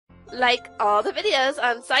Like all the videos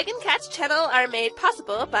on Saigancat's channel are made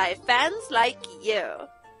possible by fans like you.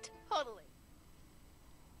 Totally.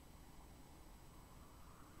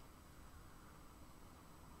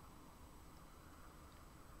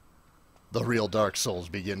 The real Dark Souls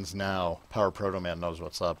begins now. Power Proto Man knows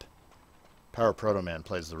what's up. Power Proto Man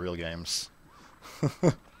plays the real games.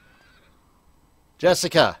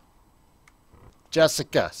 Jessica!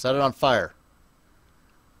 Jessica, set it on fire.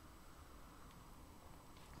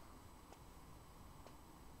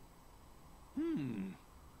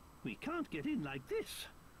 We can't get in like this.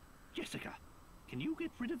 Jessica, can you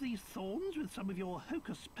get rid of these thorns with some of your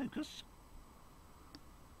hocus pocus?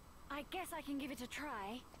 I guess I can give it a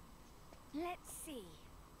try. Let's see.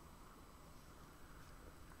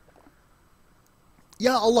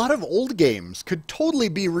 Yeah, a lot of old games could totally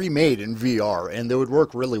be remade in VR, and they would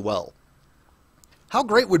work really well. How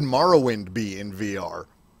great would Morrowind be in VR?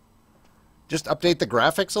 Just update the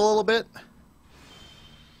graphics a little bit?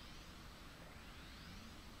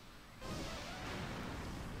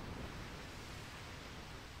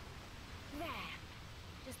 There.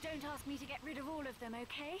 Just don't ask me to get rid of all of them,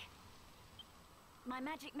 okay? My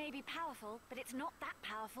magic may be powerful, but it's not that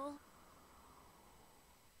powerful.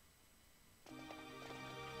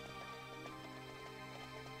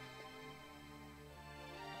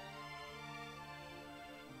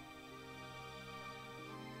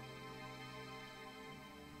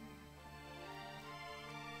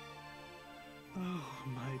 Oh,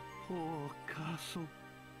 my poor castle.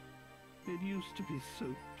 It used to be so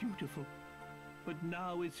beautiful, but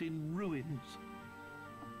now it's in ruins.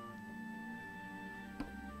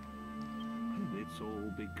 And it's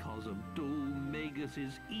all because of Dul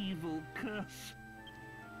Magus's evil curse.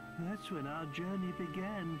 That's when our journey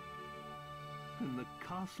began. And the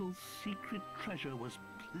castle's secret treasure was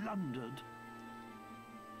plundered.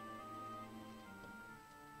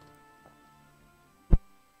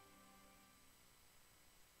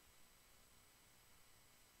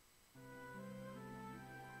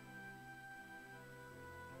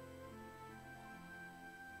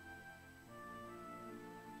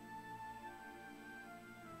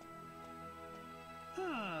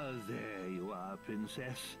 There you are,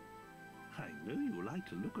 Princess. I know you like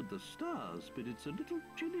to look at the stars, but it's a little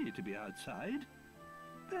chilly to be outside.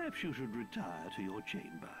 Perhaps you should retire to your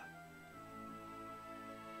chamber.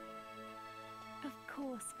 Of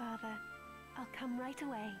course, Father. I'll come right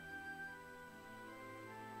away.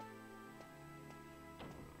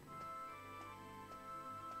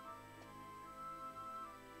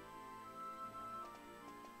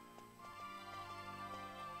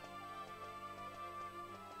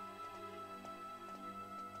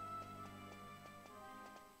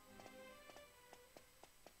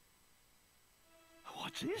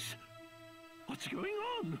 What's this? What's going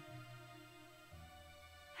on?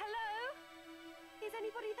 Hello? Is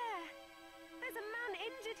anybody there? There's a man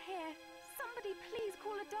injured here. Somebody please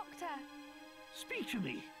call a doctor. Speak to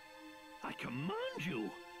me. I command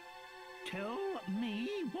you. Tell me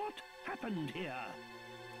what happened here.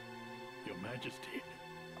 Your Majesty,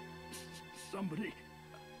 somebody...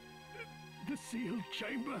 The sealed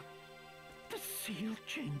chamber. The sealed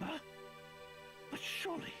chamber? But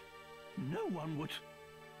surely no one would...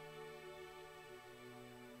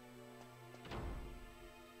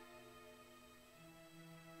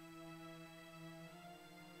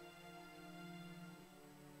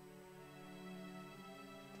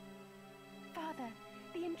 Father,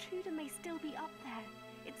 the intruder may still be up there.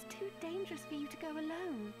 It's too dangerous for you to go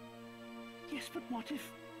alone. Yes, but what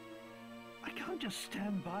if... I can't just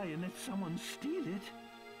stand by and let someone steal it.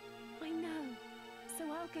 I know, so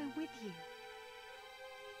I'll go with you.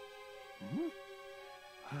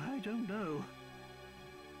 I don't know.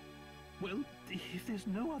 Well, if there's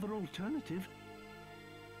no other alternative...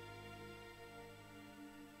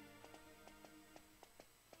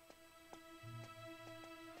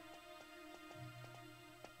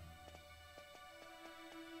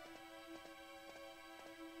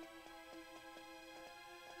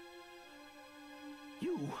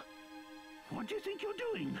 You! What do you think you're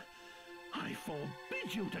doing? I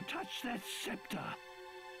forbid you to touch that scepter!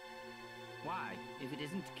 Why, if it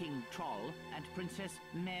isn't King Troll and Princess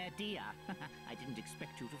Merdia? I didn't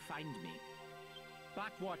expect you to find me.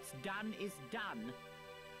 But what's done is done.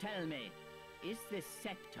 Tell me, is this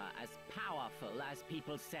scepter as powerful as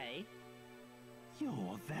people say?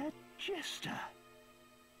 You're that jester.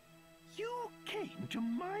 You came to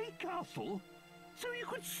my castle so you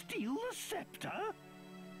could steal the scepter?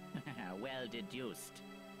 Well deduced.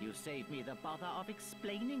 You saved me the bother of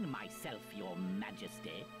explaining myself, Your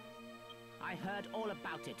Majesty. I heard all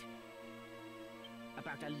about it.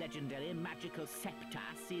 about a legendary magical scepter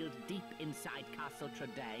sealed deep inside Castle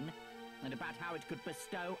Tradain, and about how it could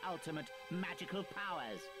bestow ultimate magical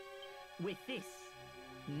powers. With this,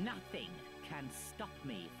 nothing can stop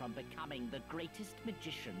me from becoming the greatest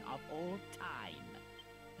magician of all time.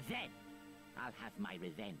 Then, I'll have my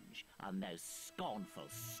revenge on those scornful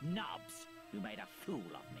snobs who made a fool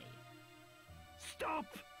of me. Stop!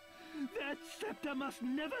 That scepter must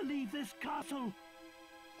never leave this castle!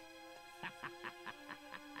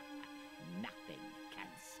 Nothing can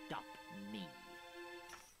stop me.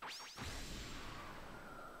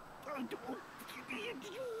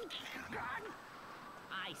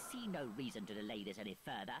 I see no reason to delay this any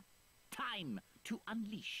further. Time to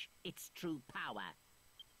unleash its true power.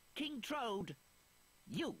 King Trode,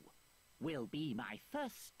 you will be my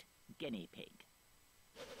first guinea pig.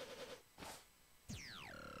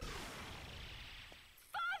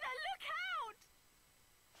 Father, look out!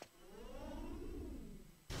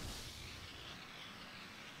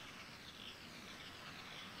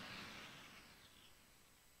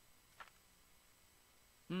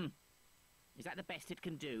 Is that the best it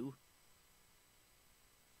can do?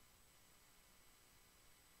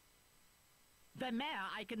 The mare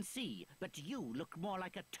I can see, but you look more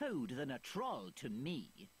like a toad than a troll to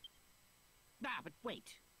me. Ah, but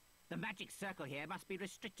wait. The magic circle here must be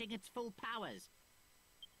restricting its full powers.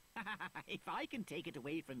 If I can take it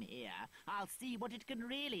away from here, I'll see what it can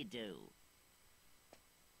really do.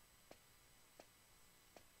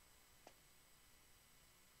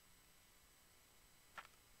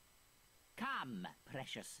 Come,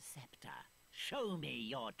 precious scepter. Show me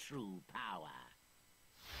your true power.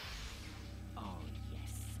 Oh,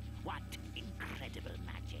 yes. What incredible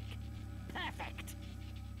magic. Perfect!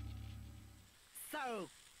 So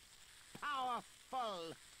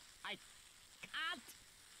powerful. I can't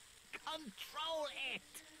control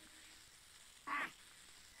it.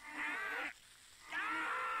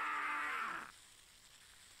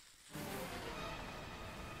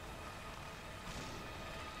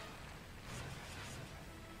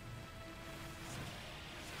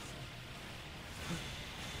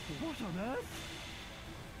 What on earth?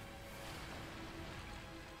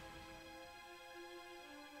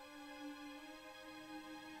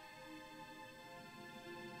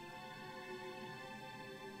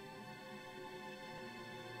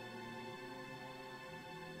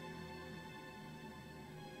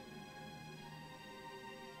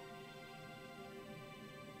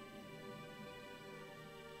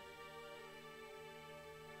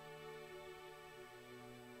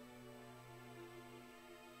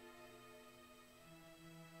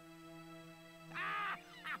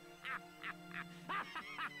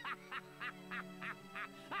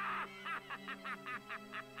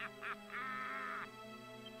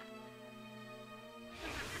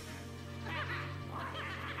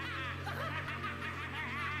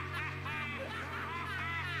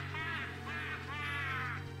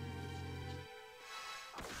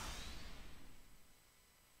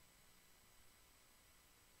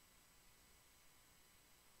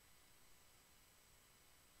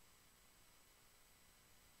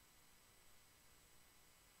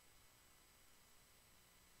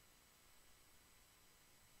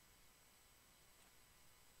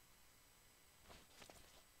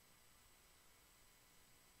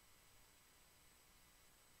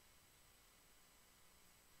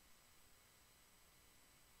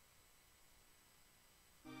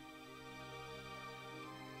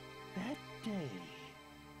 That day,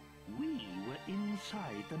 we were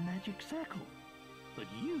inside the magic circle, but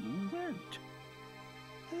you weren't.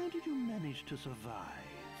 How did you manage to survive?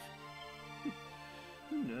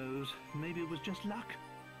 Who knows? Maybe it was just luck.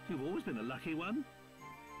 You've always been a lucky one.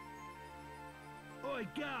 Oi,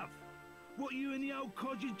 Gav! What you and the old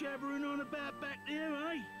codgers jabbering on about back there,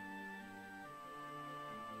 eh?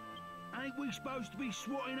 Ain't we supposed to be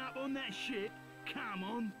swatting up on that ship? Come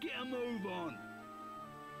on, get a move on.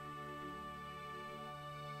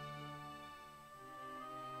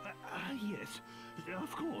 Yes,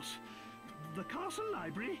 of course. The castle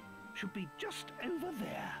library should be just over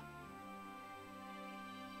there.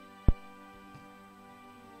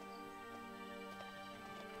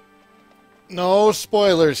 No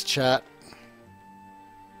spoilers, chat.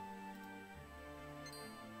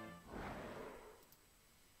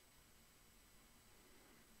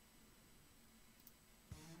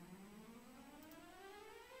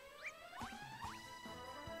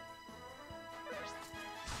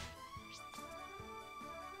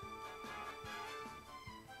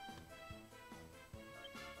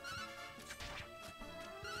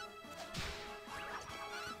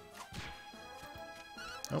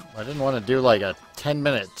 Oh, I didn't want to do like a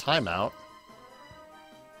 10-minute timeout.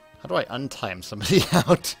 do I untime somebody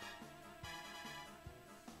out?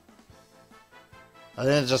 I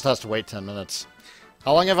think it just has to wait 10 minutes.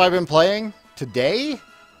 How long have I been playing? Today?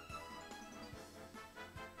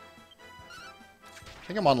 I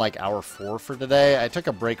think I'm on like hour 4 for today. I took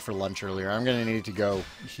a break for lunch earlier. I'm going to need to go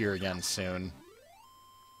here again soon.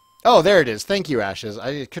 Oh, there it is. Thank you, Ashes.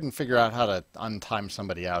 I couldn't figure out how to untime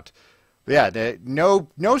somebody out. But yeah,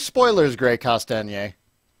 no spoilers, Grey Castagne.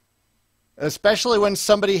 Especially when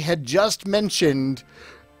somebody had just mentioned,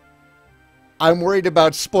 I'm worried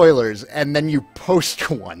about spoilers, and then you post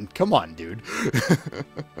one. Come on, dude.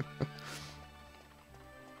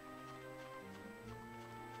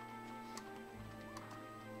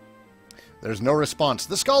 There's no response.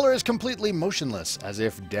 The scholar is completely motionless, as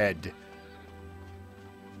if dead.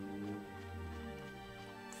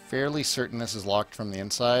 Fairly certain this is locked from the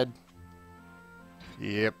inside.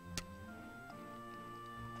 Yep.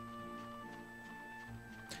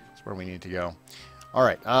 That's where we need to go.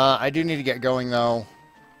 Alright, I do need to get going, though.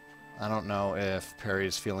 I don't know if Perry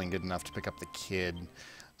is feeling good enough to pick up the kid.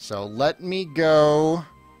 So let me go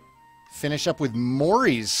finish up with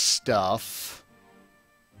Maury's stuff.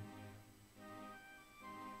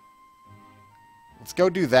 Let's go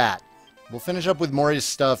do that. We'll finish up with Maury's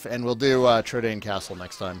stuff, and we'll do Trodane Castle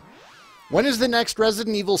next time. When is the next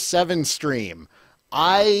Resident Evil 7 stream?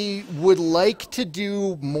 I would like to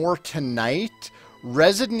do more tonight.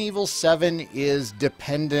 Resident Evil 7 is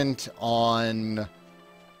dependent on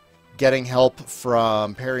getting help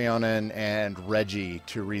from Perionen and Reggie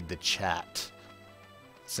to read the chat,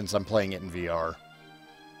 since I'm playing it in VR.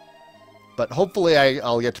 But hopefully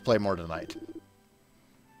I'll get to play more tonight.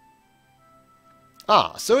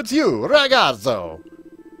 Ah, so it's you, ragazzo!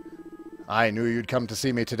 I knew you'd come to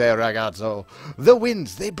see me today, ragazzo. The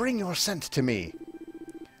winds, they bring your scent to me.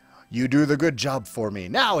 You do the good job for me.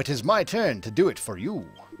 Now it is my turn to do it for you.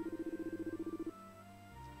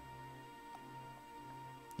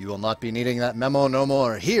 You will not be needing that memo no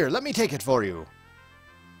more. Here, let me take it for you.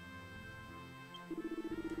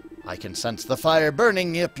 I can sense the fire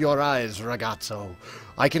burning up your eyes, ragazzo.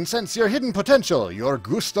 I can sense your hidden potential, your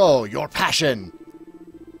gusto, your passion.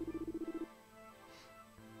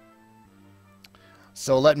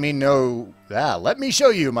 So let me show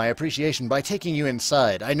you my appreciation by taking you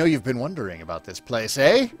inside. I know you've been wondering about this place,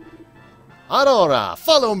 eh? Aurora,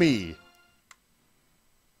 follow me!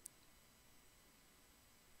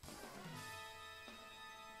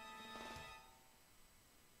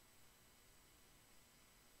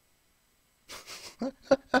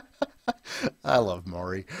 I love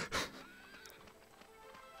Maury.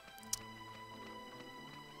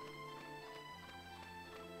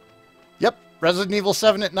 Yep. Resident Evil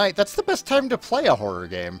 7 at night, that's the best time to play a horror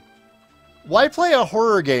game. Why play a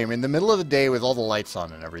horror game in the middle of the day with all the lights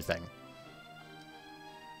on and everything?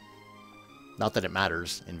 Not that it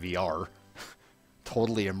matters in VR.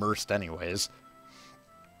 Totally immersed anyways.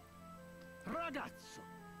 Ragazzo,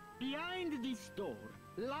 behind this door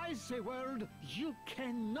lies a world you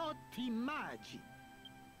cannot imagine.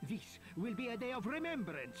 This will be a day of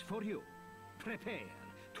remembrance for you. Prepare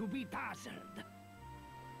to be dazzled.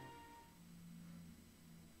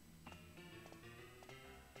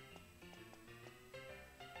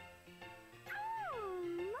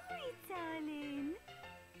 Darling.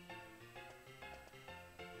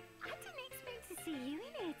 I didn't expect to see you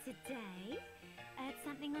in here today. Heard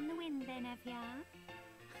something on the wind then, have ya?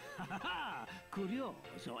 Ha ha!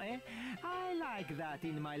 Curioso, eh? I like that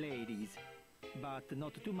in my ladies. But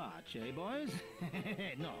not too much, eh, boys?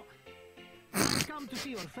 No. Come to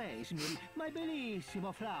see your face, my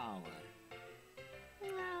bellissimo flower.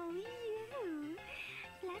 Oh, you.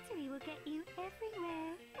 Flattery will get you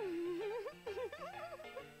everywhere.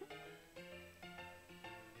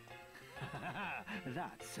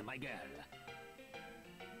 That's my girl.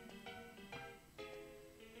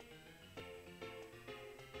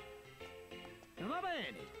 Va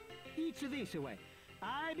bene. It's this way.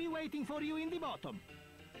 I'll be waiting for you in the bottom.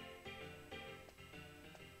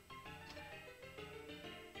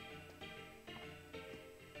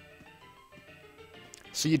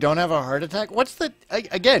 So you don't have a heart attack? What's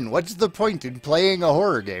the point in playing a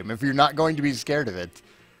horror game if you're not going to be scared of it?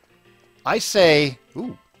 I say,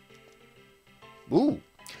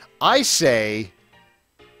 I say,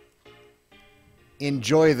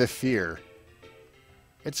 enjoy the fear.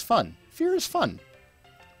 It's fun. Fear is fun.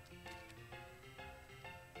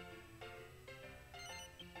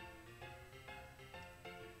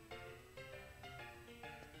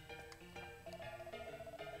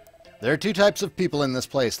 There are two types of people in this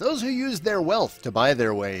place. Those who use their wealth to buy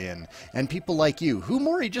their way in, and people like you, who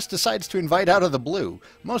Maury just decides to invite out of the blue.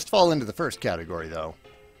 Most fall into the first category, though.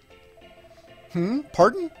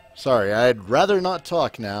 Pardon? Sorry, I'd rather not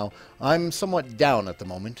talk now. I'm somewhat down at the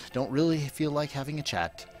moment. Don't really feel like having a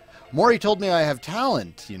chat. Mori told me I have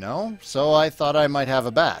talent, you know, so I thought I might have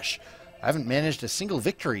a bash. I haven't managed a single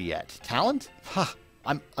victory yet. Talent? Ha!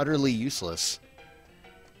 I'm utterly useless.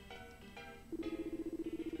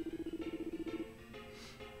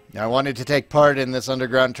 I wanted to take part in this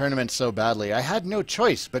underground tournament so badly. I had no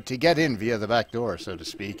choice but to get in via the back door, so to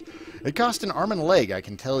speak. It cost an arm and a leg, I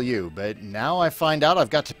can tell you, but now I find out I've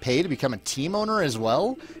got to pay to become a team owner as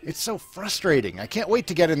well? It's so frustrating. I can't wait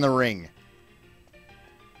to get in the ring.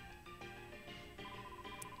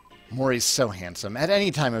 Mori's so handsome. At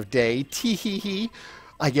any time of day, tee-hee-hee,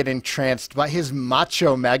 I get entranced by his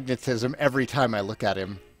macho magnetism every time I look at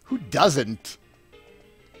him. Who doesn't?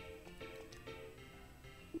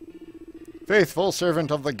 Faithful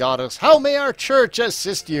servant of the goddess, how may our church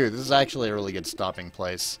assist you? This is actually a really good stopping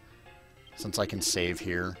place, since I can save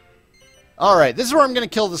here. Alright, this is where I'm going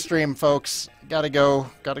to kill the stream, folks. Gotta go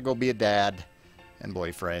be a dad and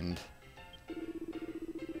boyfriend.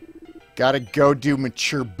 Gotta go do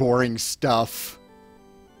mature, boring stuff.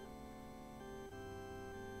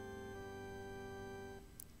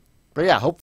 But yeah,